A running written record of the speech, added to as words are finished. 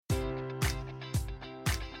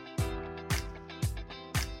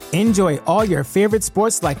Enjoy all your favorite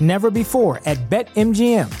sports like never before at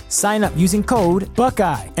BetMGM. Sign up using code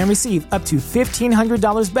Buckeye and receive up to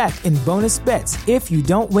 $1,500 back in bonus bets if you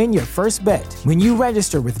don't win your first bet. When you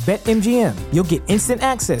register with BetMGM, you'll get instant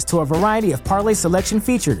access to a variety of parlay selection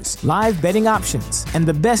features, live betting options, and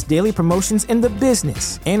the best daily promotions in the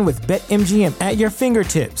business. And with BetMGM at your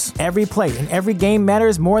fingertips, every play and every game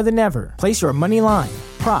matters more than ever. Place your money line,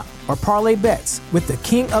 prop, or parlay bets with the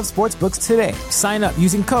king of sportsbooks today. Sign up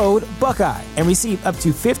using code Buckeye and receive up to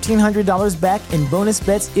 $1,500 back in bonus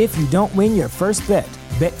bets if you don't win your first bet.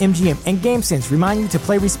 BetMGM and GameSense remind you to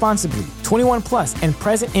play responsibly. 21 plus and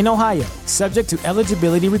present in Ohio, subject to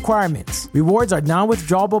eligibility requirements. Rewards are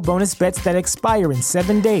non-withdrawable bonus bets that expire in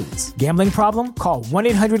 7 days. Gambling problem? Call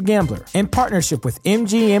 1-800-GAMBLER. In partnership with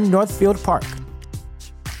MGM Northfield Park.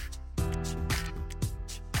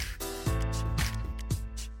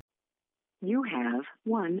 You have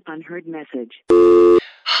one unheard message.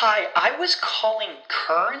 Hi, I was calling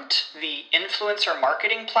Current, the influencer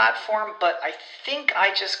marketing platform, but I think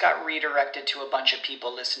I just got redirected to a bunch of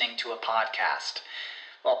people listening to a podcast.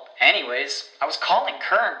 Well, anyways, I was calling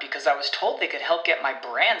Current because I was told they could help get my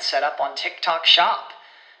brand set up on TikTok Shop,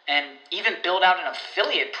 and even build out an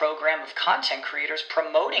affiliate program of content creators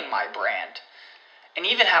promoting my brand, and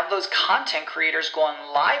even have those content creators go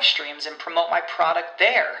on live streams and promote my product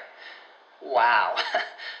there. Wow,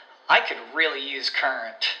 I could really use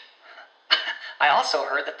Current. I also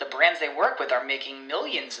heard that the brands they work with are making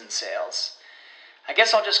millions in sales. I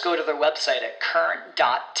guess I'll just go to their website at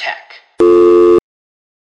current.tech.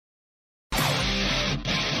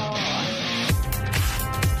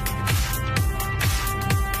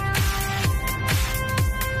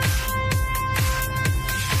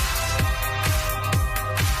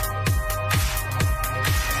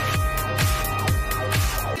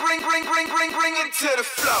 Bring it to the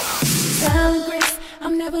flow. Talent grace,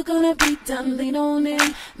 I'm never gonna be done. Lean on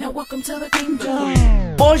in. Now welcome to the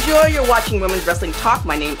kingdom. Bonjour, you're watching Women's Wrestling Talk.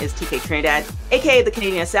 My name is TK Trinidad, aka the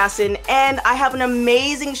Canadian Assassin, and I have an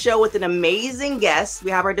amazing show with an amazing guest.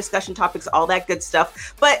 We have our discussion topics, all that good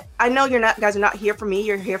stuff. But I know guys are not here for me.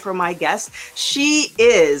 You're here for my guest. She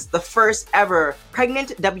is the first ever pregnant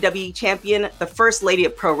WWE champion, the first lady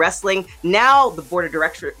of pro wrestling, now the board of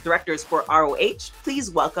directors for ROH.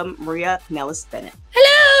 Please welcome Maria Kanellis Bennett.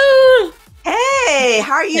 Hello! Hey,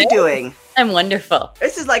 how are you doing? I'm wonderful.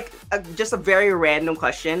 This is like just a very random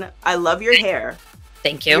question. I love your hair.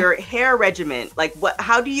 Thank you. Your hair regimen, like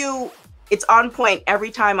how do you, it's on point every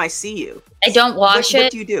time I see you. I don't wash it.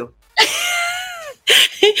 What do you do?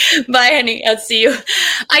 Bye, honey. I'll see you.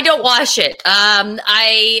 I don't wash it.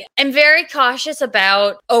 I am very cautious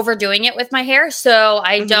about overdoing it with my hair, so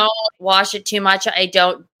I don't wash it too much. I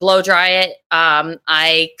don't blow dry it.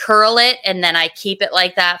 I curl it, and then I keep it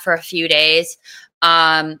like that for a few days,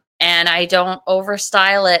 and I don't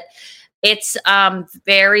overstyle it. It's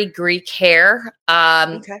very Greek hair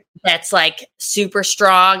that's like super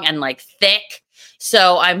strong and like thick,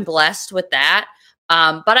 so I'm blessed with that.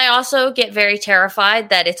 But I also get very terrified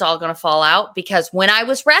that it's all going to fall out because when I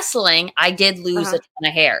was wrestling, I did lose a ton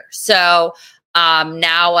of hair. So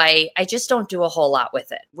now I just don't do a whole lot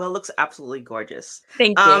with it. Well, it looks absolutely gorgeous.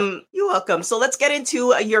 Thank you. You're welcome. So let's get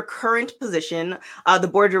into your current position, the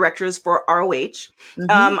board of directors for ROH.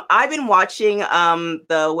 I've been watching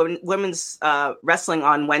the women's wrestling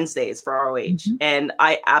on Wednesdays for ROH, and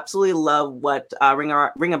I absolutely love what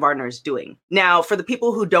Ring of Honor is doing. Now, for the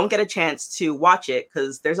people who don't get a chance to watch it,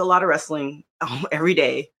 because there's a lot of wrestling every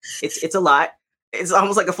day, it's a lot. It's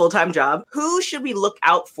almost like a full-time job. Who should we look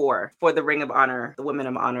out for the Ring of Honor, the Women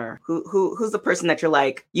of Honor? Who's the person that you're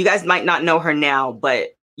like, you guys might not know her now,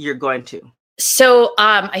 but you're going to? So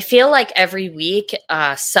I feel like every week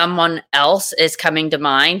someone else is coming to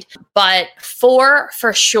mind, but for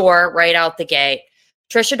sure, right out the gate,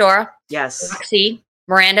 Trish Adora, yes, Roxy,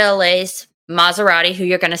 Miranda Alaise, Maserati, who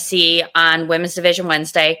you're going to see on Women's Division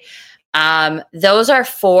Wednesday. Those are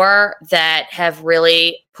four that have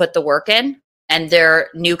really put the work in. And they're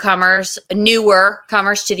newer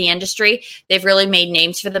comers to the industry. They've really made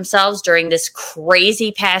names for themselves during this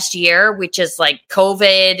crazy past year, which is like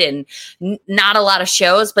COVID and not a lot of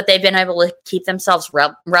shows, but they've been able to keep themselves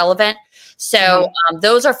relevant. So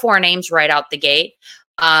those are four names right out the gate.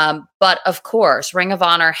 But of course, Ring of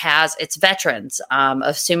Honor has its veterans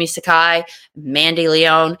of Sumi Sakai, Mandy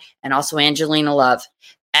Leon, and also Angelina Love.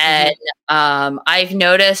 And I've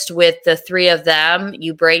noticed with the three of them,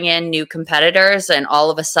 you bring in new competitors and all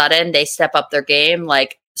of a sudden they step up their game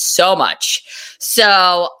like so much.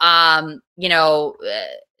 So,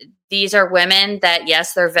 these are women that,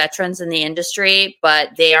 yes, they're veterans in the industry, but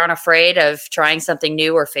they aren't afraid of trying something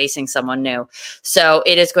new or facing someone new. So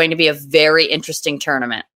it is going to be a very interesting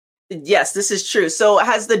tournament. Yes, this is true. So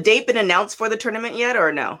has the date been announced for the tournament yet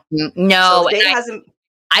or no? No. So the date hasn't.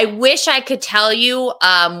 I wish I could tell you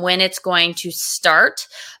when it's going to start,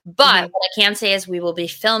 but what I can say is we will be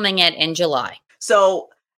filming it in July. So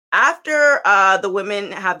after the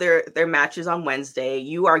women have their matches on Wednesday,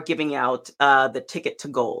 you are giving out the ticket to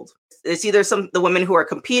gold. It's either the women who are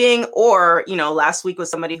competing, or last week was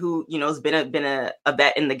somebody who has been a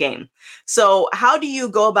vet in the game. So how do you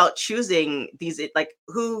go about choosing these? Like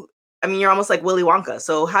who? I mean, you're almost like Willy Wonka.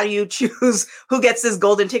 So how do you choose who gets this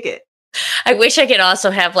golden ticket? I wish I could also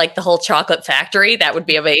have like the whole chocolate factory. That would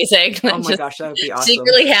be amazing. Oh my gosh, that would be awesome.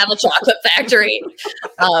 Secretly have a chocolate factory.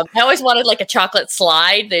 I always wanted like a chocolate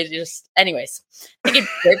slide. Anyways, I think it'd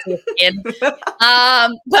be great for your skin.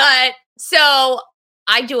 But so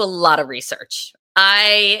I do a lot of research.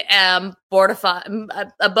 I am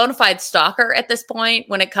a bona fide stalker at this point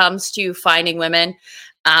when it comes to finding women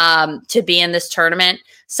to be in this tournament.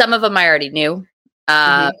 Some of them I already knew.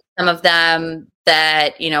 Some of them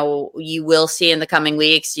that you will see in the coming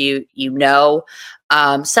weeks, some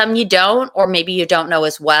you don't, or maybe you don't know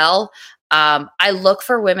as well. I look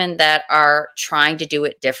for women that are trying to do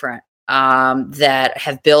it different, that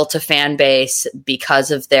have built a fan base because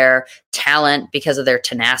of their talent, because of their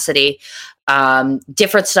tenacity,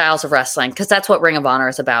 different styles of wrestling, because that's what Ring of Honor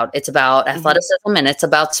is about. It's about athleticism and it's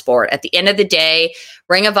about sport. At the end of the day,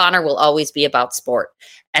 Ring of Honor will always be about sport.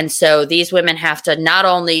 And so these women have to not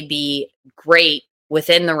only be great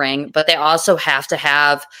within the ring, but they also have to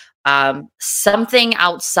have something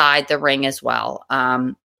outside the ring as well.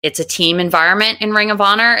 It's a team environment in Ring of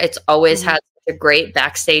Honor. It's always had a great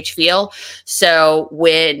backstage feel. So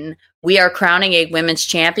when we are crowning a women's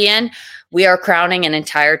champion, we are crowning an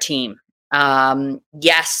entire team.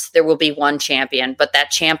 Yes, there will be one champion, but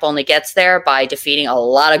that champ only gets there by defeating a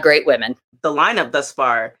lot of great women. The lineup thus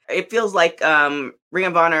far, it feels like Ring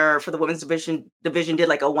of Honor for the women's division did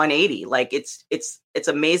like a 180. Like it's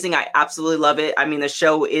amazing. I absolutely love it. I mean, the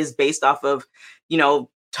show is based off of,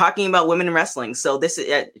 talking about women in wrestling. So this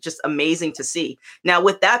is just amazing to see. Now,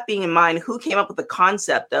 with that being in mind, who came up with the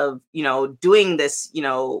concept of, doing this,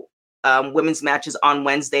 women's matches on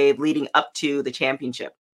Wednesday leading up to the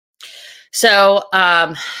championship? So,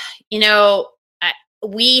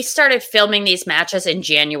 we started filming these matches in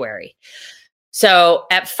January. So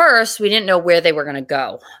at first, we didn't know where they were going to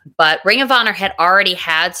go. But Ring of Honor had already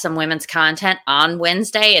had some women's content on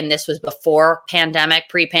Wednesday, and this was before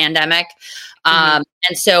pre-pandemic. And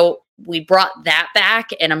so we brought that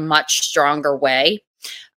back in a much stronger way.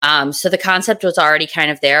 So the concept was already kind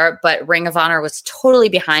of there, but Ring of Honor was totally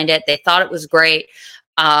behind it. They thought it was great.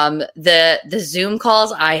 The Zoom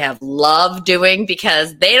calls I have loved doing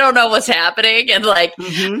because they don't know what's happening. And like,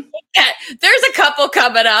 there's a couple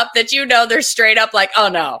coming up that, they're straight up like, oh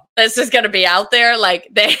no, this is going to be out there. Like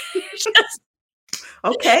they just,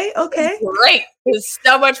 okay. Great. It's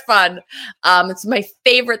so much fun. It's my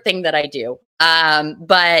favorite thing that I do.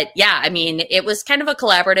 But yeah, I mean, it was kind of a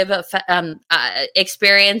collaborative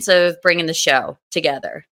experience of bringing the show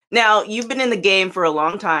together. Now, you've been in the game for a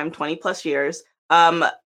long time, 20 plus years.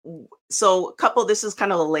 So this is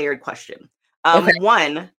kind of a layered question. Okay.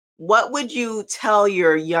 One, what would you tell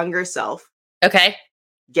your younger self? Okay.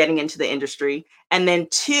 Getting into the industry. And then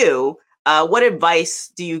two, what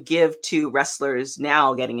advice do you give to wrestlers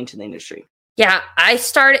now getting into the industry? Yeah, I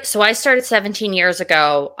started 17 years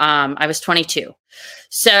ago. I was 22.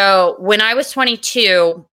 So when I was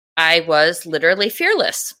 22, I was literally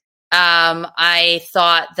fearless. I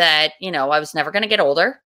thought that, I was never going to get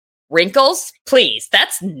older. Wrinkles, please.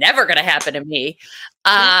 That's never going to happen to me.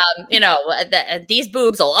 These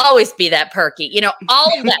boobs will always be that perky,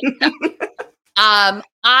 all of that stuff.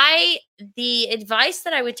 The advice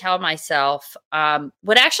that I would tell myself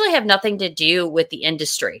would actually have nothing to do with the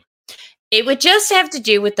industry. It would just have to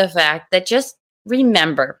do with the fact that just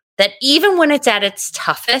remember that even when it's at its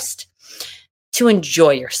toughest, to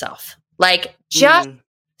enjoy yourself. Like just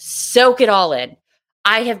soak it all in.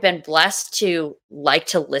 I have been blessed to like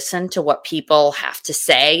to listen to what people have to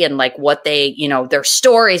say and like what they, their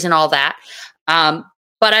stories and all that.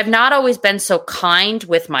 But I've not always been so kind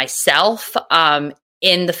with myself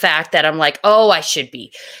in the fact that I'm like, oh, I should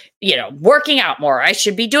be, working out more. I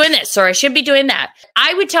should be doing this or I should be doing that.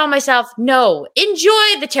 I would tell myself, no,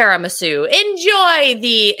 enjoy the tiramisu, enjoy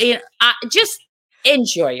just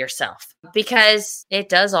enjoy yourself, because it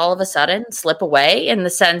does all of a sudden slip away in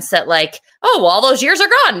the sense that like, oh, all those years are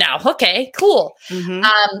gone now. Okay, cool.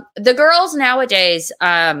 The girls nowadays,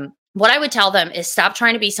 what I would tell them is stop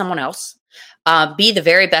trying to be someone else. Be the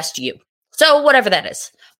very best you. So whatever that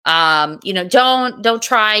is, don't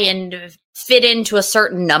try and fit into a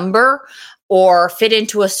certain number or fit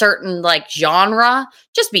into a certain like genre.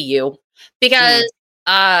 Just be you, because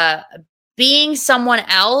being someone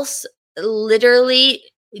else literally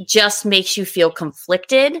just makes you feel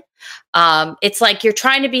conflicted. It's like you're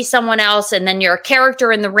trying to be someone else and then you're a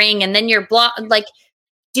character in the ring and then you're like,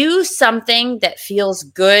 do something that feels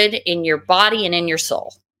good in your body and in your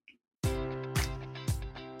soul.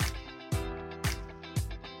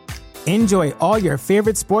 Enjoy all your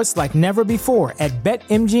favorite sports like never before at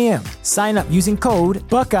BetMGM. Sign up using code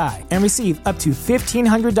Buckeye and receive up to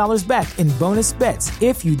 $1,500 back in bonus bets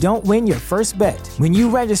if you don't win your first bet. When you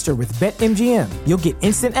register with BetMGM, you'll get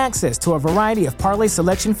instant access to a variety of parlay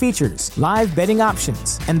selection features, live betting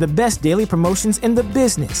options, and the best daily promotions in the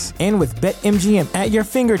business. And with BetMGM at your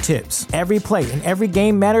fingertips, every play and every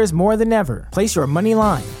game matters more than ever. Place your money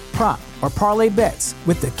line, prop, or parlay bets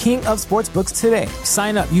with the king of sportsbooks today.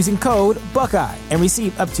 Sign up using code Buckeye and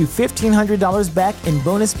receive up to $1,500 back in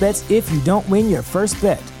bonus bets if you don't win your first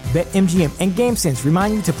bet. BetMGM and GameSense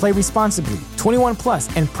remind you to play responsibly. 21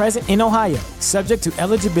 plus and present in Ohio, subject to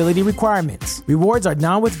eligibility requirements. Rewards are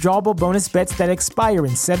non-withdrawable bonus bets that expire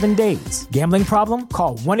in 7 days. Gambling problem?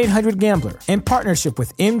 Call 1-800-GAMBLER in partnership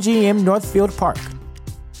with MGM Northfield Park.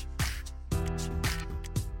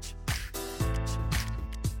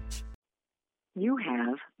 You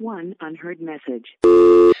have one unheard message.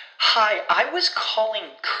 Hi, I was calling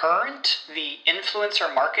Current, the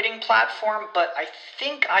influencer marketing platform, but I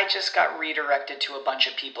think I just got redirected to a bunch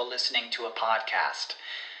of people listening to a podcast.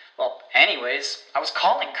 Well, anyways, I was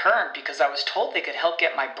calling Current because I was told they could help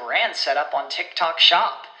get my brand set up on TikTok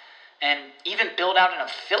Shop and even build out an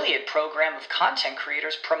affiliate program of content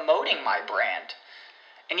creators promoting my brand.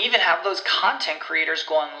 And even have those content creators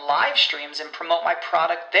go on live streams and promote my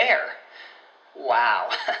product there. Wow,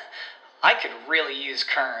 I could really use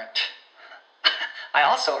Current. I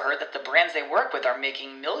also heard that the brands they work with are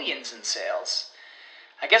making millions in sales.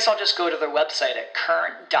 I guess I'll just go to their website at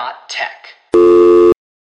current.tech.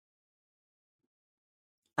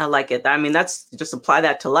 I like it. I mean, that's just apply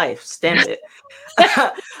that to life. Stand it.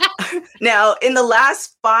 Now, in the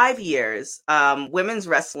last 5 years, women's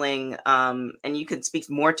wrestling, and you could speak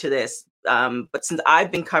more to this, but since I've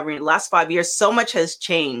been covering the last 5 years, so much has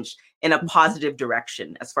changed in a positive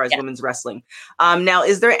direction as far as women's wrestling. Now,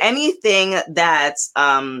 is there anything that's,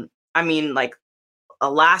 like a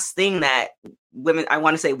last thing that women, I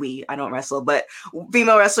want to say I don't wrestle, but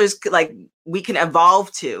female wrestlers, like, we can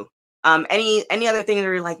evolve to? Any other thing that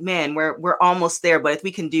you're like, man, we're almost there, but if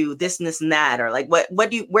we can do this and this and that, or like, where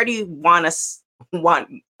do you want us, where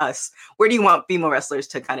do you want female wrestlers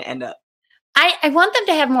to kind of end up? I want them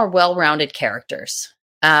to have more well-rounded characters.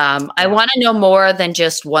 I want to know more than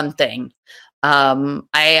just one thing.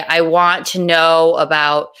 I want to know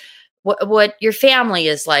about what your family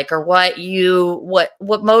is like, or what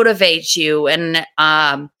motivates you. And,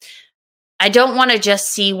 I don't want to just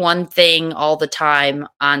see one thing all the time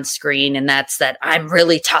on screen. And that's that I'm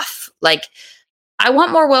really tough. Like, I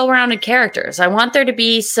want more well-rounded characters. I want there to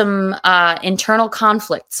be some, internal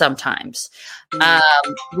conflict sometimes,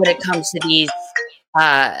 when it comes to these,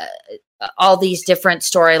 all these different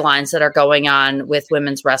storylines that are going on with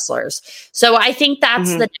women's wrestlers. So I think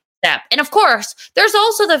that's the next step. And of course, there's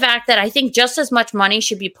also the fact that I think just as much money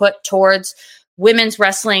should be put towards women's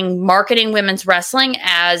wrestling, marketing women's wrestling,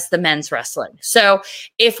 as the men's wrestling. So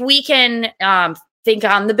if we can think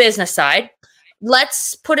on the business side,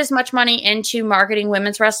 let's put as much money into marketing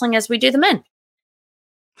women's wrestling as we do the men.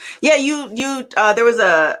 Yeah, there was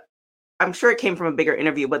I'm sure it came from a bigger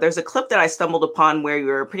interview, but there's a clip that I stumbled upon where you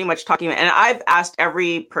were pretty much talking about, and I've asked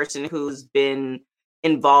every person who's been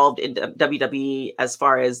involved in WWE as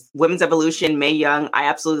far as Women's Evolution, Mae Young, I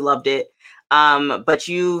absolutely loved it. But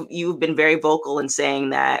you've been very vocal in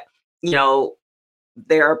saying that,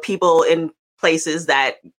 there are people in places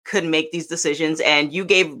that could make these decisions. And you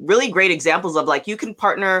gave really great examples of, like, you can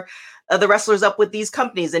partner the wrestlers up with these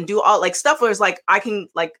companies and do all, like, stuff where it's like, I can,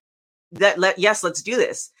 like, yes, let's do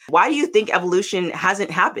this. Why do you think Evolution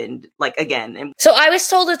hasn't happened, like, again? So I was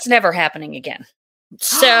told it's never happening again.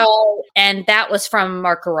 So, and that was from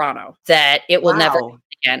Mark Carrano, that it will never happen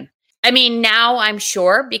again. I mean, now I'm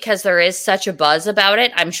sure, because there is such a buzz about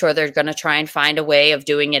it, I'm sure they're going to try and find a way of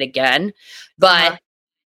doing it again. But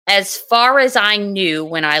as far as I knew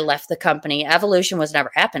when I left the company, Evolution was never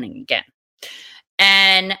happening again.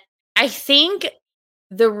 And I think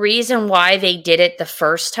the reason why they did it the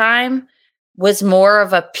first time was more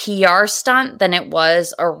of a PR stunt than it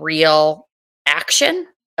was a real action,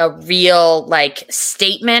 a real like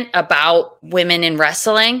statement about women in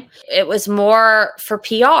wrestling. It was more for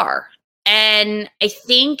PR. And I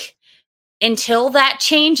think until that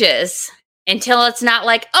changes, until it's not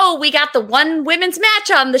like, oh, we got the one women's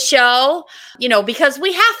match on the show, because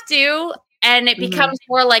we have to. And it becomes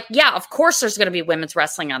more like, yeah, of course there's going to be women's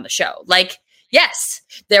wrestling on the show. Like, yes,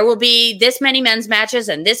 there will be this many men's matches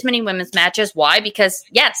and this many women's matches. Why? Because,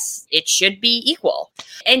 yes, it should be equal.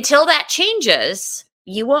 Until that changes,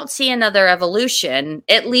 you won't see another evolution,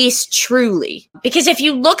 at least truly. Because if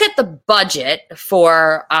you look at the budget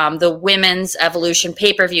for the Women's Evolution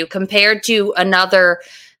pay-per-view compared to another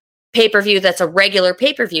pay-per-view that's a regular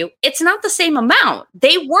pay-per-view, it's not the same amount.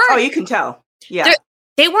 They weren't. Oh, you can tell. Yeah.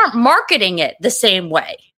 They weren't marketing it the same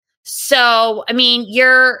way. So, I mean,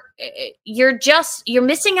 you're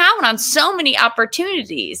missing out on so many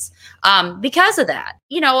opportunities because of that.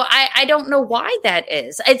 I don't know why that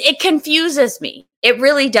is. It confuses me. It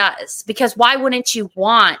really does. Because why wouldn't you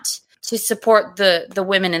want to support the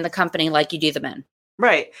women in the company like you do the men?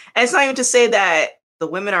 Right. And it's not even to say that the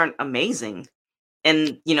women aren't amazing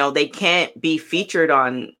and, they can't be featured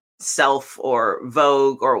on Self or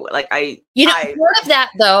Vogue or like part of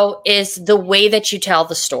that though is the way that you tell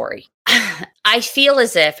the story. I feel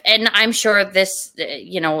as if, and I'm sure this,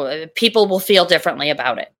 people will feel differently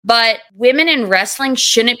about it, but women in wrestling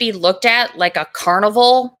shouldn't be looked at like a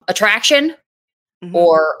carnival attraction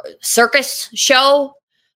or circus show.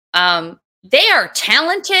 They are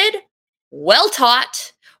talented,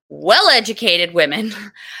 well-taught, well-educated women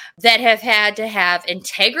that have had to have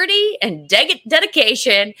integrity and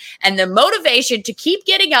dedication and the motivation to keep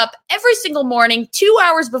getting up every single morning 2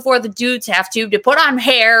 hours before the dudes have to put on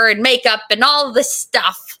hair and makeup and all of this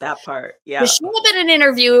stuff. That part, yeah. To show up at an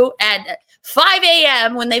interview at 5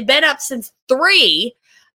 a.m. when they've been up since 3,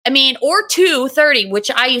 or 2:30,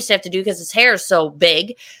 which I used to have to do because his hair is so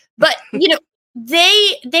big. But,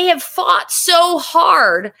 they have fought so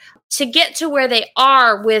hard to get to where they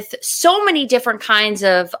are with so many different kinds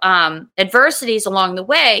of adversities along the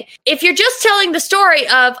way. If you're just telling the story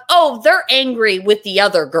of, oh, they're angry with the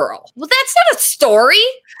other girl. Well, that's not a story.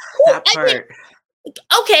 That part.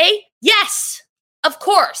 Okay, yes, of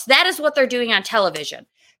course. That is what they're doing on television.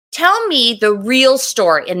 Tell me the real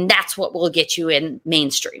story, and that's what will get you in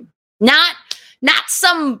mainstream. Not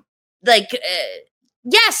some,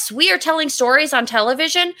 yes, we are telling stories on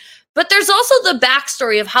television, but there's also the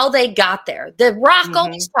backstory of how they got there. The Rock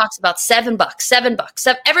always talks about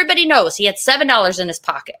 $7. Everybody knows he had $7 in his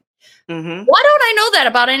pocket. Why don't I know that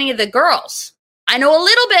about any of the girls? I know a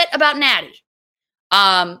little bit about Natty.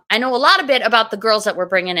 I know a lot of bit about the girls that we're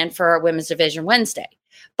bringing in for Women's Division Wednesday.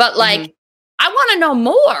 But I want to know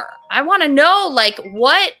more. I want to know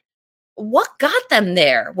what got them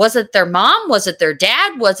there. Was it their mom? Was it their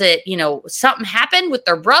dad? Was it, something happened with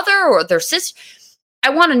their brother or their sister? I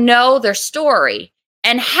want to know their story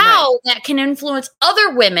and how that can influence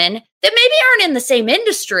other women that maybe aren't in the same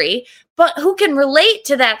industry, but who can relate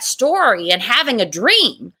to that story and having a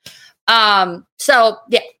dream. So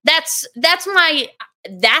yeah, that's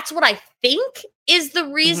what I think is the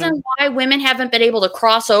reason why women haven't been able to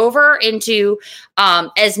cross over into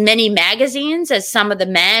as many magazines as some of the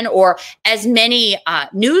men, or as many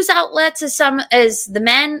news outlets as the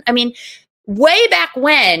men. Way back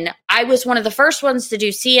when, I was one of the first ones to do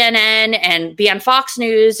CNN and be on Fox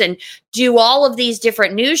News and do all of these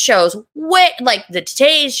different news shows, like the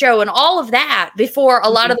Today Show and all of that, before a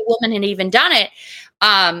lot of the women had even done it.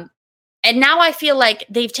 And now I feel like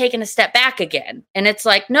they've taken a step back again. And it's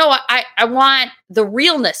like, no, I want the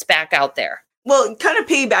realness back out there. Well, kind of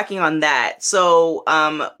piggybacking on that. So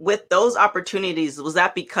with those opportunities, was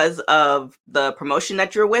that because of the promotion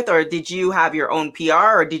that you're with, or did you have your own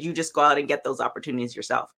PR, or did you just go out and get those opportunities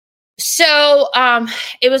yourself? So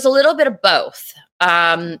it was a little bit of both.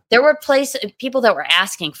 There were people that were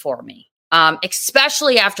asking for me.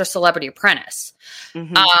 Especially after Celebrity Apprentice,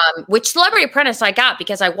 which Celebrity Apprentice I got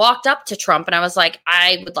because I walked up to Trump and I was like,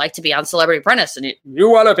 I would like to be on Celebrity Apprentice. And you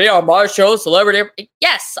want to be on my show, Celebrity?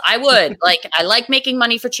 Yes, I would. I like making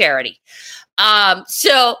money for charity.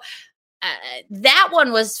 So that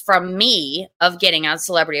one was from me of getting on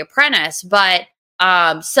Celebrity Apprentice, but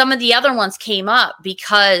some of the other ones came up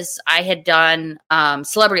because I had done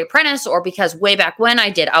Celebrity Apprentice, or because way back when I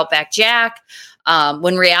did Outback Jack,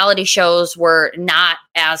 when reality shows were not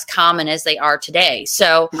as common as they are today.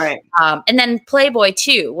 So, and then Playboy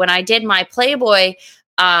too. When I did my Playboy,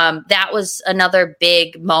 that was another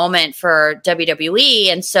big moment for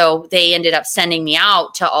WWE. And so they ended up sending me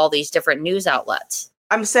out to all these different news outlets.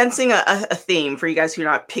 I'm sensing a theme for you guys who are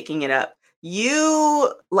not picking it up.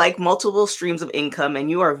 You like multiple streams of income and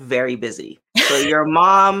you are very busy. So you're a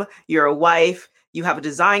mom, you're a wife, you have a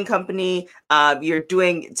design company, you're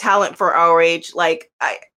doing talent for ROH. Like,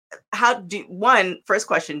 first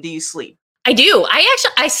question, do you sleep? I do.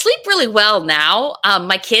 I sleep really well now.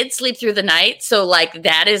 My kids sleep through the night. So like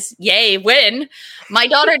that is yay win. My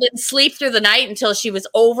daughter didn't sleep through the night until she was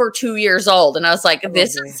over 2 years old. And I was like,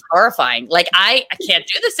 this is horrifying. Like I can't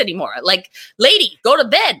do this anymore. Like, lady, go to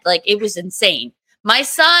bed. Like it was insane. My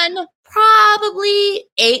son, probably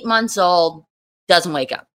 8 months old, doesn't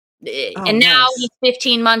wake up. And now he's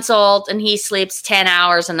 15 months old and he sleeps 10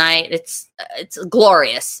 hours a night. It's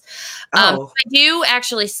glorious. I do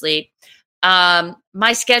actually sleep.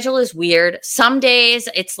 My schedule is weird. Some days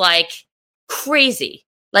it's like crazy,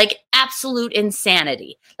 like absolute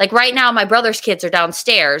insanity. Like right now, my brother's kids are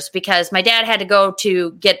downstairs because my dad had to go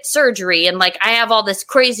to get surgery. And like, I have all this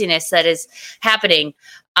craziness that is happening,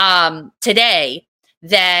 today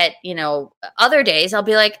that, other days I'll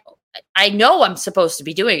be like, I know I'm supposed to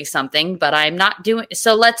be doing something, but I'm not doing.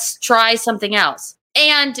 So let's try something else.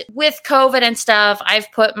 And with COVID and stuff, I've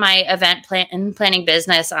put my event planning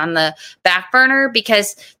business on the back burner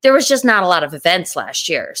because there was just not a lot of events last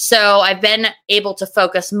year. So I've been able to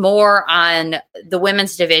focus more on the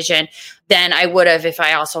women's division than I would have if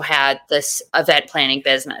I also had this event planning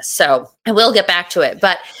business. So I will get back to it,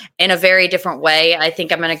 but in a very different way. I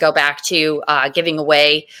think I'm going to go back to giving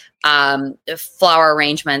away flower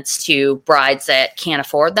arrangements to brides that can't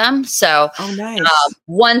afford them. So nice.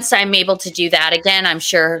 Once I'm able to do that again, I'm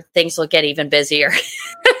sure things will get even busier.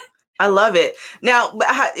 I love it. Now,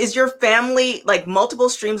 is your family like multiple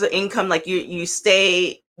streams of income? Like you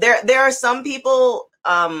stay there? There are some people,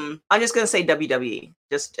 I'm just going to say WWE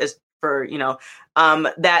just as for,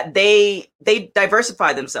 that they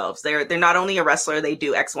diversify themselves. They're not only a wrestler, they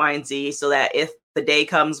do X, Y, and Z so that if the day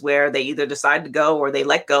comes where they either decide to go or they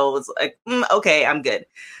let go, it's like, okay, I'm good.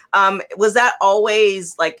 Was that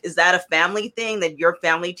always like, is that a family thing that your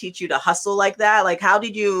family teach you to hustle like that? Like, how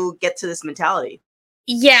did you get to this mentality?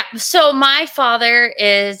 Yeah. So my father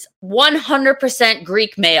is 100%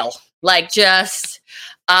 Greek male, like just,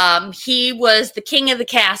 he was the king of the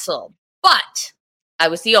castle, but I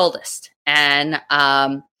was the oldest and,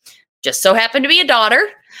 just so happened to be a daughter.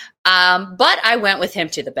 But I went with him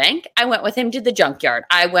to the bank. I went with him to the junkyard.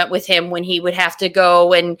 I went with him when he would have to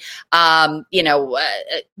go and,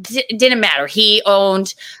 didn't matter. He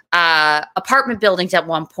owned apartment buildings at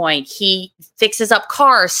one point. He fixes up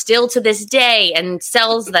cars still to this day and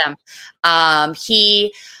sells them.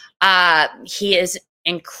 He is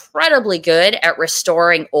incredibly good at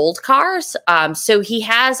restoring old cars. So he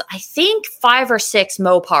has, I think, 5 or 6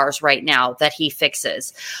 Mopars right now that he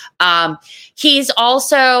fixes. He's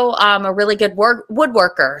also a really good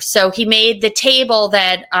woodworker. So he made the table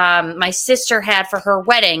that my sister had for her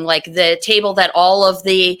wedding, like the table that all of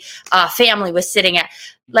the family was sitting at.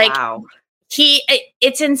 Like, wow.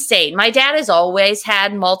 It's insane. My dad has always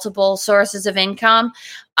had multiple sources of income.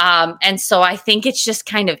 And so I think it's just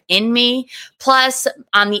kind of in me. Plus,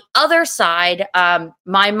 on the other side,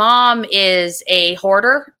 my mom is a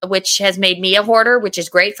hoarder, which has made me a hoarder, which is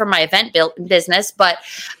great for my event business. But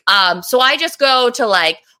so I just go to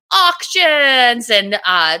like auctions and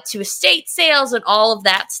to estate sales and all of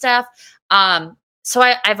that stuff. So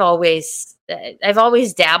I've always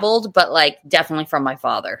dabbled, but like definitely from my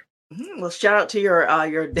father. Well, shout out to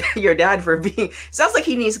your dad for being. Sounds like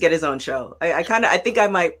he needs to get his own show. I think I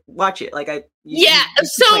might watch it.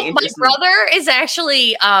 So my brother is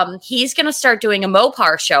actually he's gonna start doing a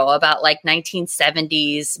Mopar show about like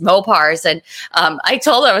 1970s Mopars, and I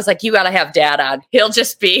told him, I was like, you got to have Dad on. He'll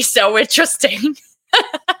just be so interesting.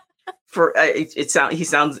 He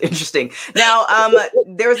sounds interesting. Now,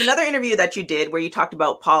 there was another interview that you did where you talked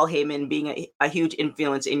about Paul Heyman being a huge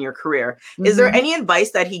influence in your career. Mm-hmm. Is there any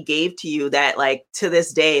advice that he gave to you that, like, to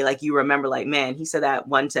this day, like you remember, like, man, he said that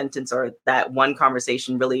one sentence or that one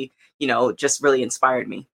conversation really, just really inspired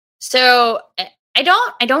me? So I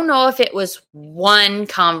don't know if it was one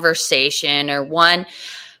conversation or one,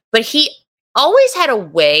 but he always had a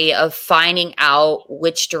way of finding out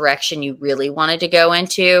which direction you really wanted to go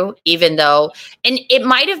into, even though, and it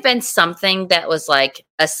might have been something that was like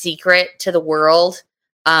a secret to the world.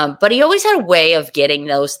 But he always had a way of getting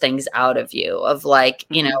those things out of you of like,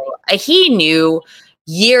 he knew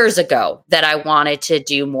years ago that I wanted to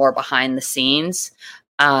do more behind the scenes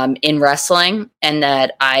in wrestling, and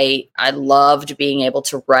that I loved being able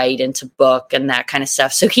to write and to book and that kind of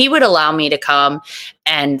stuff. So he would allow me to come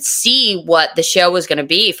and see what the show was going to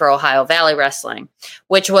be for Ohio Valley Wrestling,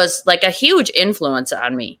 which was like a huge influence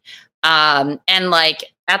on me. And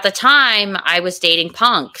like at the time I was dating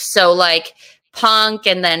Punk. So like Punk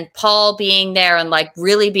and then Paul being there and like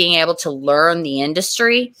really being able to learn the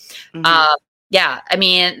industry. Yeah, I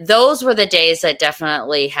mean, those were the days that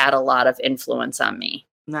definitely had a lot of influence on me.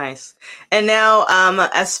 Nice. And now,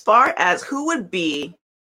 as far as who would be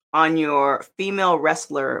on your female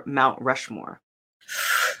wrestler Mount Rushmore?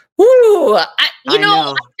 Ooh,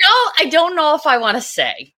 I don't know if I want to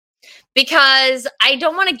say, because I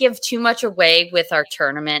don't want to give too much away with our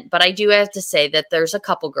tournament, but I do have to say that there's a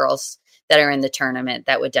couple girls that are in the tournament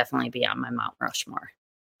that would definitely be on my Mount Rushmore.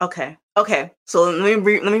 Okay. So let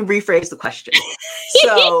me rephrase the question.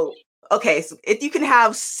 So if you can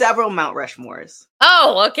have several Mount Rushmores.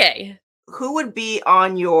 Oh, okay. Who would be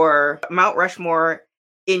on your Mount Rushmore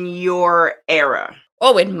in your era?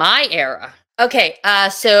 Oh, in my era. Okay.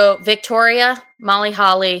 So Victoria, Molly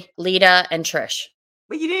Holly, Lita, and Trish.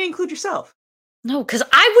 But you didn't include yourself. No, because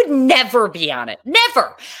I would never be on it.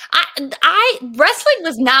 Never. I wrestling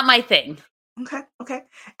was not my thing. Okay.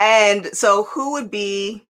 And so who would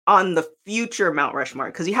be on the future Mount Rushmore?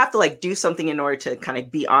 Because you have to like do something in order to kind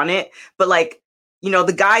of be on it. But like,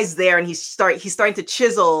 the guy's there and he's starting to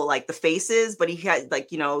chisel like the faces, but he has like,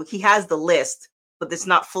 he has the list, but it's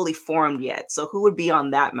not fully formed yet. So who would be on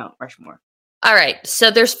that Mount Rushmore? All right. So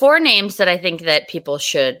there's 4 names that I think that people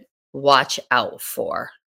should watch out for.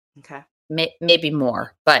 Okay. Maybe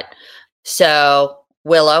more, but so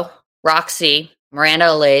Willow, Roxy, Miranda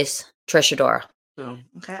Olaze, Trish Adora.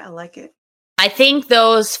 Okay, I like it. I think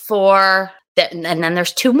those 4, and then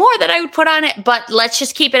there's 2 more that I would put on it, but let's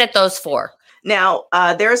just keep it at those 4. Now,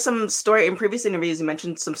 there are some in previous interviews, you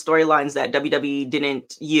mentioned some storylines that WWE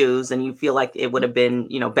didn't use and you feel like it would have been,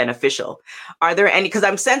 beneficial. Are there any, because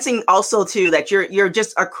I'm sensing also too that you're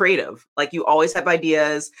just a creative, like you always have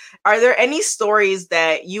ideas. Are there any stories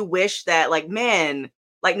that you wish that like, man,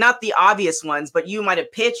 like not the obvious ones, but you might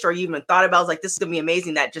have pitched or you even thought about, like, this is going to be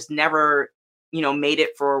amazing, that just never, made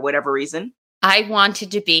it for whatever reason? I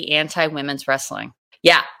wanted to be anti-women's wrestling.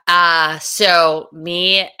 Yeah. So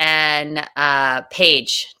me and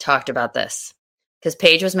Paige talked about this because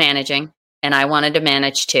Paige was managing and I wanted to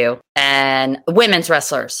manage too. And women's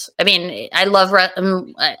wrestlers. I mean, I love,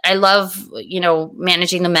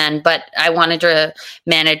 managing the men, but I wanted to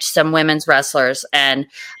manage some women's wrestlers and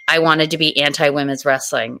I wanted to be anti-women's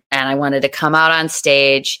wrestling. And I wanted to come out on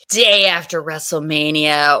stage day after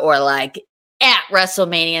WrestleMania or like at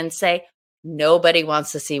WrestleMania and say, nobody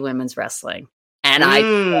wants to see women's wrestling. And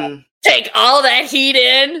I take all that heat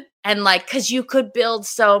in and like, cause you could build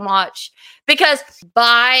so much because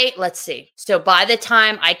by the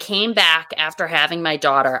time I came back after having my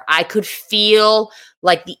daughter, I could feel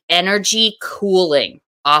like the energy cooling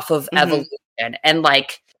off of Evolution. And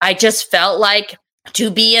like, I just felt like to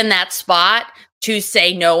be in that spot to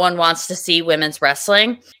say no one wants to see women's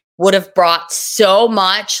wrestling would have brought so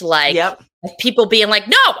much like people being like,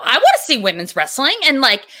 no, I want to see women's wrestling. And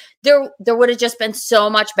like, there would have just been so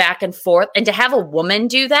much back and forth. And to have a woman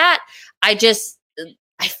do that, I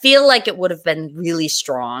feel like it would have been really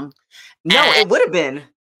strong. No, and it would have been.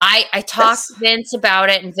 I talked to Vince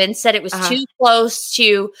about it and Vince said it was too close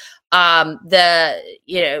to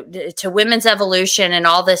to women's evolution and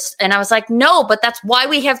all this. And I was like, no, but that's why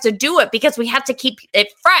we have to do it because we have to keep it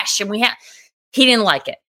fresh. And he didn't like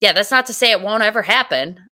it. Yeah. That's not to say it won't ever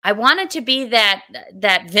happen. I wanted to be that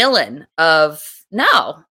villain of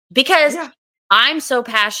no. Because I'm so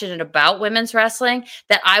passionate about women's wrestling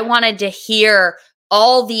that I wanted to hear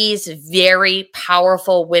all these very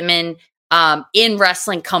powerful women in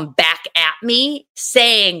wrestling come back at me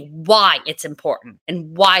saying why it's important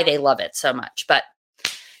and why they love it so much. But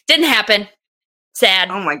didn't happen.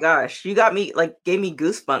 Sad. Oh my gosh. You got me, like, gave me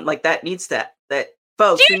goosebumps. Like that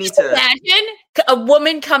folks, you need to imagine a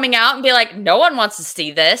woman coming out and be like, no one wants to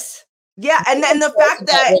see this. Yeah. And then the fact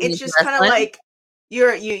that it's just kind of like,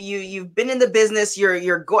 you've been in the business,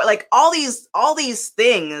 you're going like all these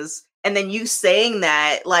things, and then you saying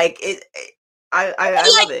that like it I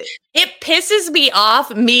love it. It pisses me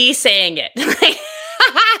off me saying it.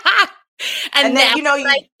 and then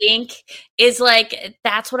I think is like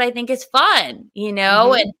that's what I think is fun,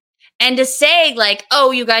 and to say like,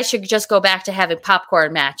 oh, you guys should just go back to having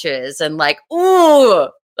popcorn matches and like, ooh,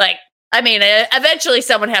 like I mean, eventually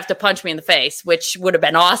someone have to punch me in the face, which would have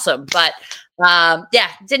been awesome, but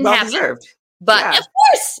didn't happen. Deserved. But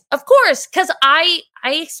of course, because I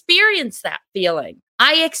experienced that feeling.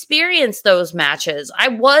 I experienced those matches. I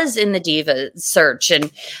was in the diva search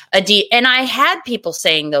and I had people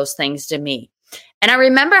saying those things to me. And I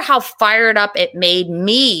remember how fired up it made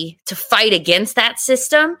me to fight against that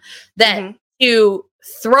system, that to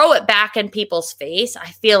throw it back in people's face. I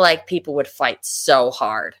feel like people would fight so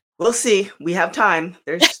hard. We'll see. We have time.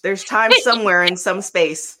 There's time somewhere in some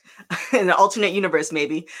space, in an alternate universe,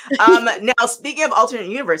 maybe. Now, speaking of alternate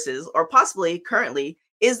universes, or possibly currently,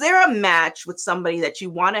 is there a match with somebody that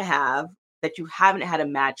you want to have that you haven't had a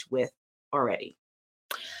match with already?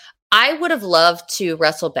 I would have loved to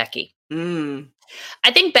wrestle Becky.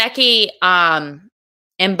 I think Becky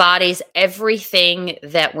embodies everything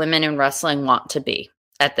that women in wrestling want to be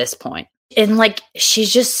at this point. And like,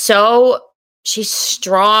 she's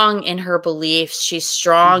strong in her beliefs. She's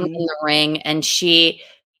strong in the ring, and she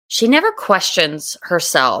never questions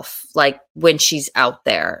herself, like when she's out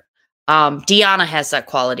there. Deonna has that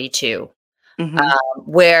quality too,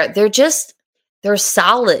 where they're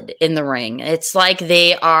solid in the ring. It's like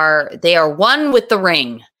they are one with the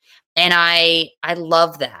ring. And I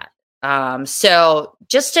love that. So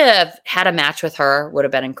just to have had a match with her would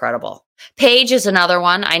have been incredible. Paige is another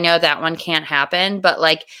one. I know that one can't happen, but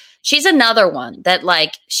like, she's another one that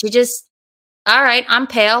like, she just, all right, I'm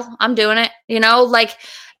pale. I'm doing it. You know, like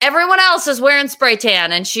everyone else is wearing spray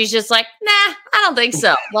tan and she's just like, nah, I don't think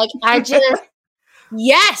so. Like, I just,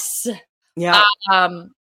 yes. Yeah.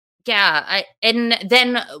 Yeah. And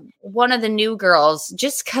then one of the new girls,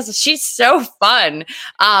 just cause she's so fun.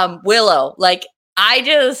 Willow, like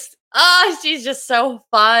she's just so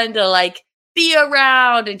fun to like be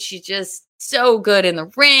around, and she's just so good in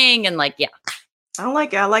the ring. And like, yeah. I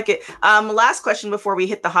like it. Last question before we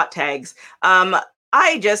hit the hot tags.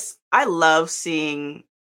 I love seeing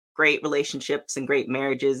great relationships and great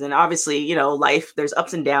marriages, and obviously, you know, life, there's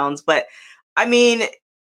ups and downs, but I mean,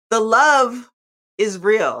 the love is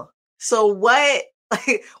real. So what's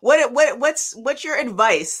your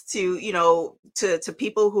advice to, you know, to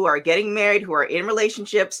people who are getting married, who are in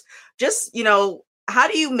relationships? Just, you know, how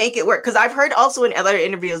do you make it work? Because I've heard also in other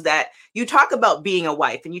interviews that you talk about being a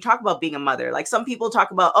wife and you talk about being a mother. Like some people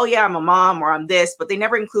talk about, oh yeah, I'm a mom or I'm this, but they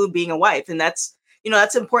never include being a wife. And that's, you know,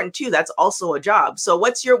 that's important too. That's also a job. So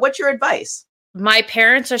what's your advice? My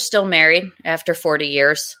parents are still married after 40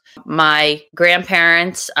 years. My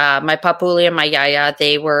grandparents, my papuli and my yaya,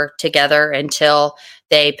 they were together until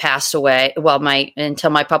they passed away. Well, until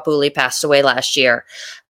my papuli passed away last year.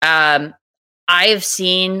 I've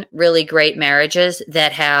seen really great marriages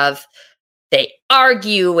that they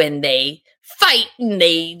argue and they fight and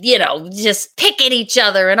they, you know, just pick at each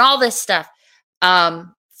other and all this stuff.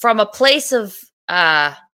 From a place of,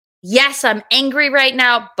 yes, I'm angry right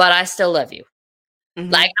now, but I still love you.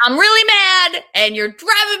 Like, I'm really mad and you're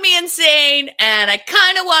driving me insane and I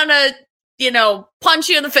kind of want to, you know, punch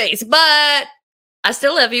you in the face, but I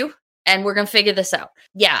still love you and we're going to figure this out.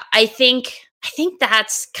 Yeah, I think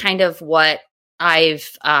that's kind of what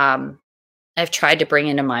I've tried to bring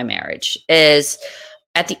into my marriage is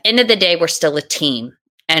at the end of the day, we're still a team.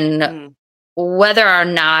 And whether or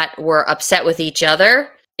not we're upset with each other,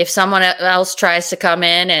 if someone else tries to come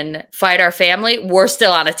in and fight our family, we're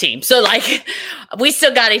still on a team. So like, we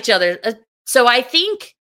still got each other. So I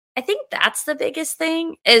think that's the biggest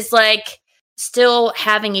thing is like still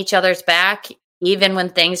having each other's back, even when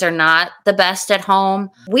things are not the best at home.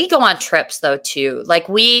 We go on trips though, too. Like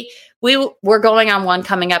we're going on one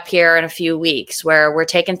coming up here in a few weeks where we're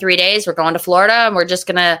taking 3 days. We're going to Florida and we're just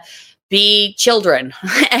going to be children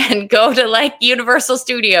and go to like Universal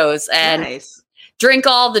Studios and drink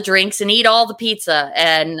all the drinks and eat all the pizza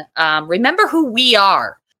and remember who we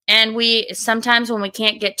are. And we sometimes when we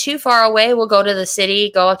can't get too far away, we'll go to the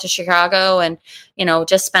city, go up to Chicago and, you know,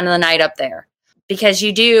 just spend the night up there. Because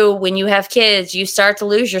you do, when you have kids, you start to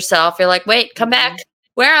lose yourself. You're like, wait, come back.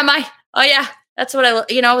 Where am I? Oh, yeah, that's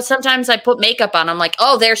what you know, sometimes I put makeup on. I'm like,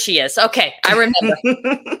 oh, there she is. Okay, I remember.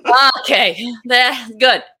 Okay,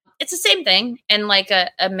 good. It's the same thing. And like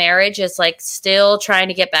a marriage is like still trying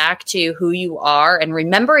to get back to who you are and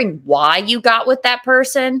remembering why you got with that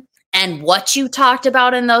person and what you talked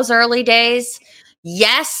about in those early days.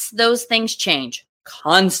 Yes, those things change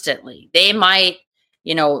constantly. They might,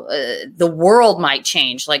 you know, the world might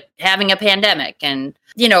change, like having a pandemic and,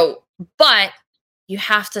 you know, but you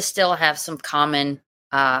have to still have some common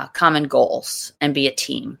goals and be a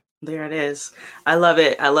team. There it is. I love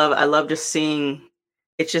it. I love just seeing.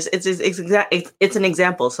 It's an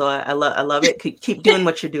example. So I love it. Keep doing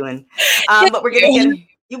what you're doing. But we're gonna get.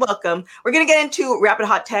 You're welcome. We're gonna get into rapid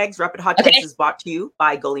hot tags. Rapid hot tags is brought to you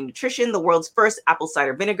by Goli Nutrition, the world's first apple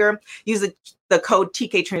cider vinegar. Use the code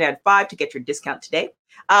TKTrinidad5 to get your discount today.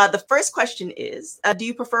 The first question is: do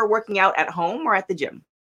you prefer working out at home or at the gym?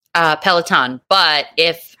 Peloton, but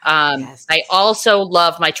if Yes. I also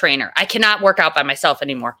love my trainer. I cannot work out by myself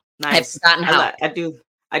anymore. Nice. I've forgotten how.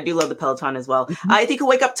 I do love the Peloton as well. If you could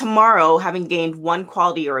wake up tomorrow having gained one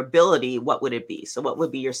quality or ability, what would it be? So what would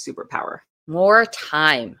be your superpower? More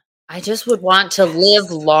time. I just would want to live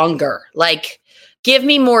longer. Like, give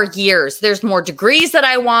me more years. There's more degrees that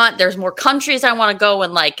I want. There's more countries I want to go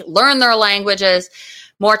and like learn their languages.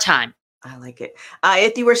 More time. I like it.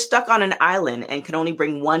 If you were stuck on an island and could only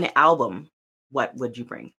bring one album, what would you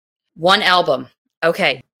bring? One album.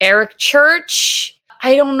 Okay. Eric Church.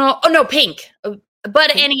 I don't know. Oh, no, Pink.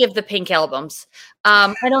 But any of the Pink albums.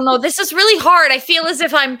 I don't know. This is really hard. I feel as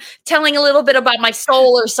if I'm telling a little bit about my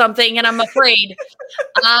soul or something, and I'm afraid.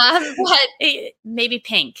 But maybe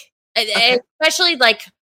Pink. Especially like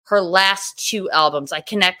her last two albums. I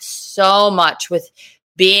connect so much with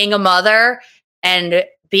being a mother and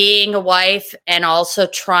being a wife and also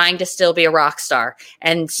trying to still be a rock star.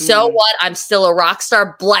 And so what? I'm still a rock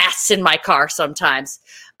star. Blasts in my car sometimes.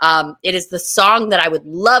 It is the song that I would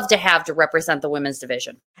love to have to represent the women's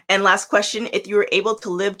division. And last question, if you were able to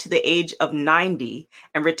live to the age of 90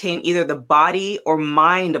 and retain either the body or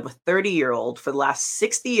mind of a 30-year-old for the last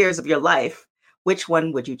 60 years of your life, which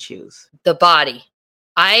one would you choose? The body.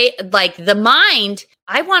 I like the mind.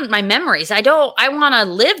 I want my memories. I want to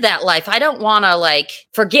live that life. I don't want to like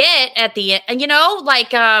forget at the end, you know, like,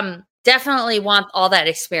 definitely want all that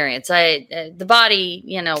experience. The body,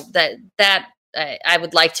 you know, that I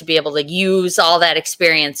would like to be able to use all that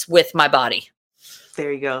experience with my body.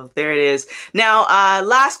 There you go. There it is. Now,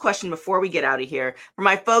 last question before we get out of here. For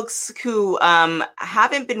my folks who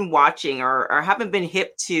haven't been watching or haven't been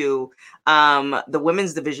hip to the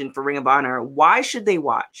women's division for Ring of Honor, why should they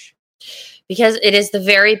watch? Because it is the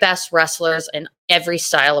very best wrestlers in every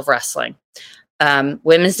style of wrestling.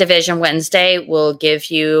 Women's Division Wednesday will give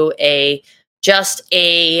you just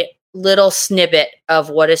a little snippet of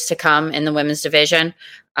what is to come in the women's division.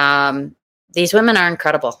 These women are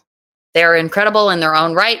incredible. They're incredible in their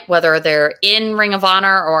own right, whether they're in Ring of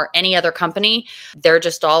Honor or any other company. They're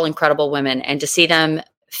just all incredible women. And to see them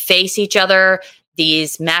face each other,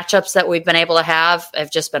 these matchups that we've been able to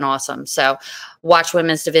have just been awesome. So watch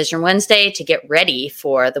Women's Division Wednesday to get ready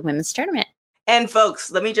for the women's tournament. And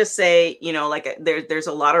folks, let me just say, you know, like there's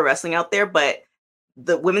a lot of wrestling out there, but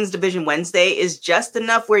the Women's Division Wednesday is just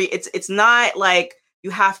enough where it's not like you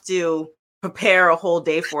have to prepare a whole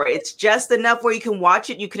day for it. It's just enough where you can watch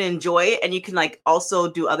it, you can enjoy it, and you can like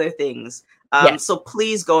also do other things. Yes. So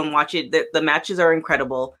please go and watch it. The matches are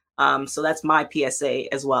incredible. So that's my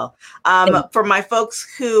PSA as well. For my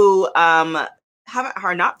folks who are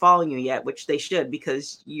not following you yet, which they should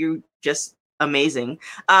because you're just amazing.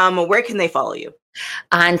 Where can they follow you?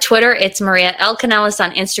 On Twitter, it's Maria L. Kanellis.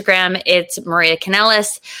 On Instagram, it's Maria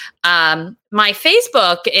Kanellis. My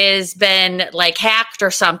Facebook has been like hacked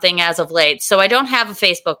or something as of late, so I don't have a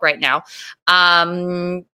Facebook right now.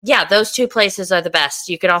 Yeah, those two places are the best.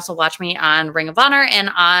 You can also watch me on Ring of Honor and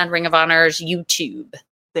on Ring of Honor's YouTube.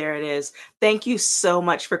 There it is. Thank you so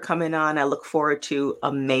much for coming on. I look forward to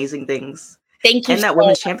amazing things. Thank you. And that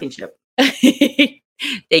women's championship.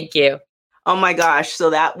 Thank you. Oh my gosh. So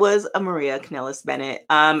that was Maria Kanellis Bennett.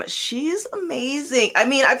 She's amazing. I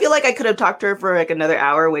mean, I feel like I could have talked to her for like another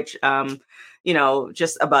hour, which, you know,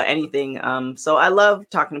 just about anything. So I love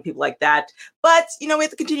talking to people like that. But, you know, we have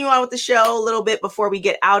to continue on with the show a little bit before we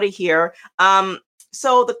get out of here.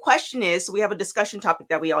 So the question is, we have a discussion topic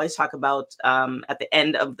that we always talk about at the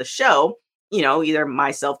end of the show, you know, either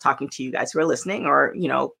myself talking to you guys who are listening or, you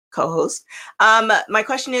know, co-host. My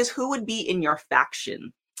question is, who would be in your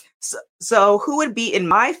faction? So who would be in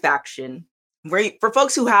my faction? For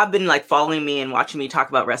folks who have been like following me and watching me talk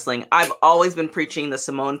about wrestling, I've always been preaching the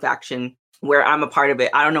Simone faction where I'm a part of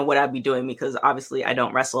it. I don't know what I'd be doing because obviously I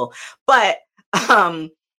don't wrestle, but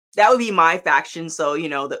that would be my faction. So, you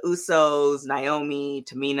know, the Usos, Naomi,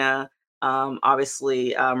 Tamina,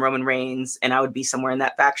 obviously Roman Reigns, and I would be somewhere in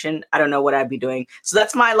that faction. I don't know what I'd be doing. So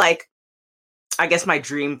that's my, like, I guess my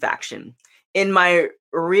dream faction. In my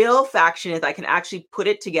real faction, if I can actually put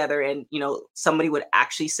it together and, you know, somebody would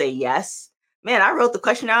actually say yes. Man, I wrote the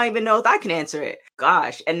question. I don't even know if I can answer it.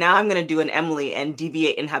 Gosh. And now I'm going to do an Emily and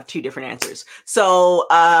deviate and have two different answers. So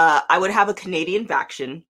I would have a Canadian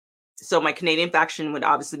faction. So my Canadian faction would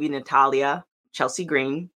obviously be Natalya, Chelsea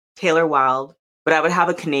Green, Taylor Wilde, but I would have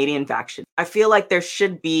a Canadian faction. I feel like there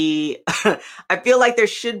should be,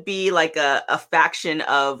 like a faction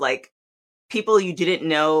of like people you didn't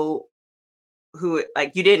know who,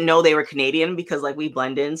 like, you didn't know they were Canadian because like we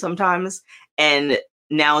blend in sometimes. And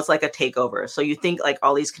now it's like a takeover. So you think like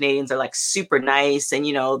all these Canadians are like super nice and,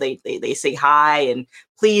 you know, they say hi and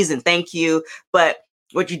please and thank you. But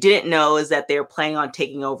what you didn't know is that they're planning on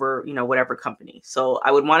taking over, you know, whatever company. So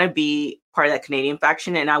I would want to be part of that Canadian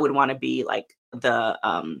faction, and I would want to be like the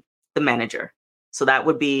manager. So that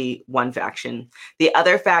would be one faction. The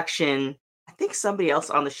other faction, I think somebody else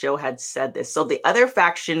on the show had said this. So the other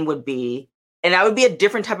faction would be, and I would be a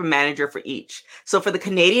different type of manager for each. So for the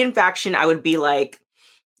Canadian faction, I would be like,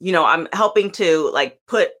 I'm helping to like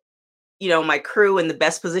put, my crew in the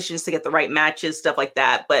best positions to get the right matches, stuff like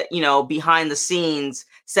that. But, behind the scenes,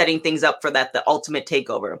 setting things up for the ultimate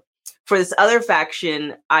takeover. For this other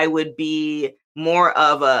faction, I would be more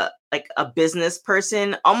of a business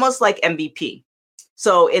person, almost like MVP.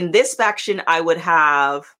 So in this faction, I would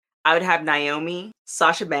have Naomi,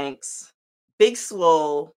 Sasha Banks, Big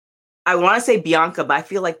Swole. I want to say Bianca, but I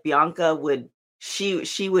feel like Bianca would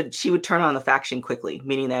turn on the faction quickly,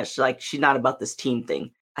 meaning that she's not about this team thing.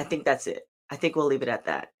 I think that's it. I think we'll leave it at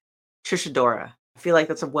that. Trish Adora. I feel like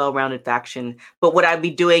that's a well-rounded faction. But what I'd be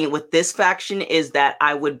doing with this faction is that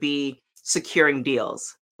I would be securing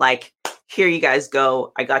deals. Like, here you guys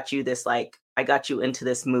go. I got you this, I got you into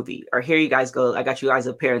this movie. Or here you guys go. I got you guys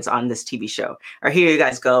appearance on this TV show. Or here you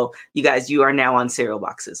guys go. You are now on cereal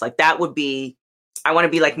boxes. Like, that would be, I want to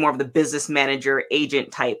be like more of the business manager,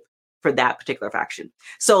 agent type for that particular faction.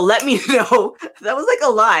 So let me know. That was like a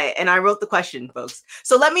lie. And I wrote the question, folks.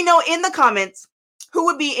 So let me know in the comments who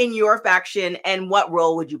would be in your faction and what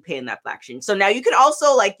role would you play in that faction. So now you can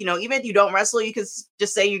also even if you don't wrestle, you can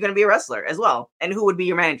just say you're going to be a wrestler as well. And who would be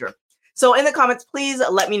your manager. So in the comments, please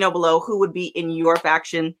let me know below who would be in your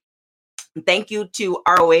faction. Thank you to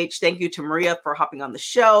ROH. Thank you to Maria for hopping on the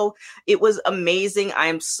show. It was amazing. I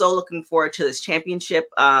am so looking forward to this championship.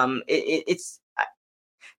 It's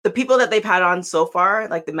the people that they've had on so far,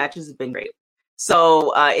 like the matches have been great.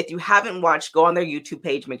 So if you haven't watched, go on their YouTube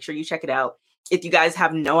page. Make sure you check it out. If you guys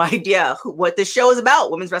have no idea what this show is about,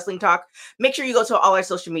 Women's Wrestling Talk, make sure you go to all our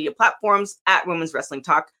social media platforms at Women's Wrestling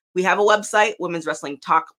Talk. We have a website,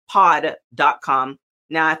 womenswrestlingtalkpod.com.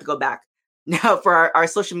 Now I have to go back. Now for our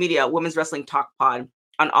social media, Women's Wrestling Talk Pod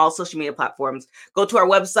on all social media platforms. Go to our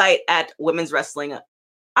website at Women's Wrestling.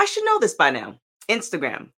 I should know this by now.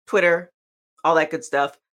 Instagram, Twitter, all that good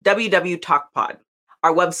stuff. WWTalkPod.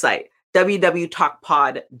 Our website,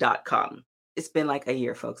 www.talkpod.com. It's been like a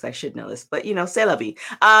year, folks. I should know this, but c'est la vie.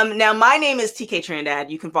 Now, my name is TK Trinidad.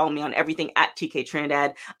 You can follow me on everything at TK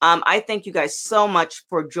Trinidad. I thank you guys so much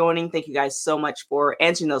for joining. Thank you guys so much for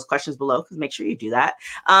answering those questions below, because make sure you do that.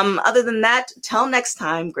 Other than that, till next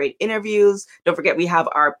time, great interviews. Don't forget, we have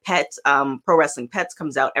our pets, Pro Wrestling Pets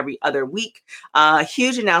comes out every other week.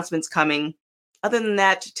 Huge announcements coming. Other than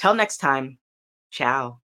that, till next time,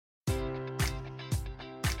 ciao.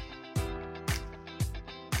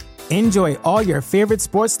 Enjoy all your favorite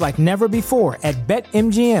sports like never before at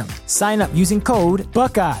BetMGM. Sign up using code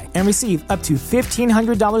Buckeye and receive up to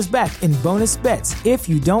 $1,500 back in bonus bets if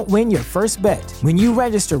you don't win your first bet. When you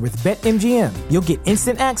register with BetMGM, you'll get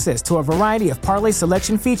instant access to a variety of parlay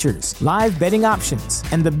selection features, live betting options,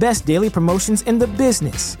 and the best daily promotions in the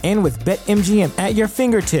business. And with BetMGM at your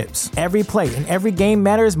fingertips, every play and every game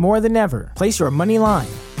matters more than ever. Place your money line,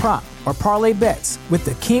 prop, or parlay bets with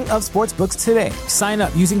the king of sportsbooks today. Sign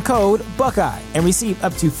up using code Buckeye and receive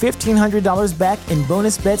up to $1,500 back in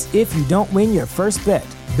bonus bets if you don't win your first bet.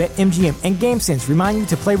 BetMGM and GameSense remind you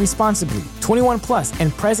to play responsibly. 21 plus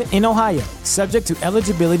and present in Ohio, subject to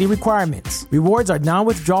eligibility requirements. Rewards are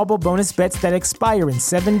non-withdrawable bonus bets that expire in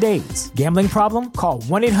 7 days. Gambling problem? Call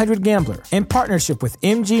 1-800-GAMBLER. In partnership with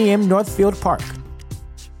MGM Northfield Park.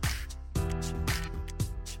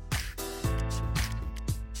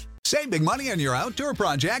 Save big money on your outdoor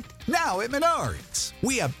project now at Menards.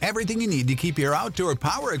 We have everything you need to keep your outdoor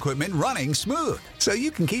power equipment running smooth, so you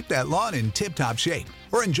can keep that lawn in tip-top shape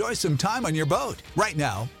or enjoy some time on your boat. Right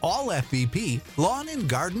now, all FVP, lawn and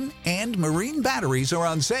garden, and marine batteries are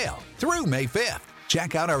on sale through May 5th.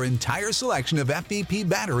 Check out our entire selection of FVP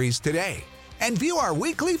batteries today and view our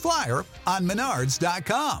weekly flyer on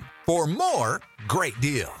Menards.com for more great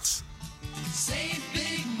deals. Save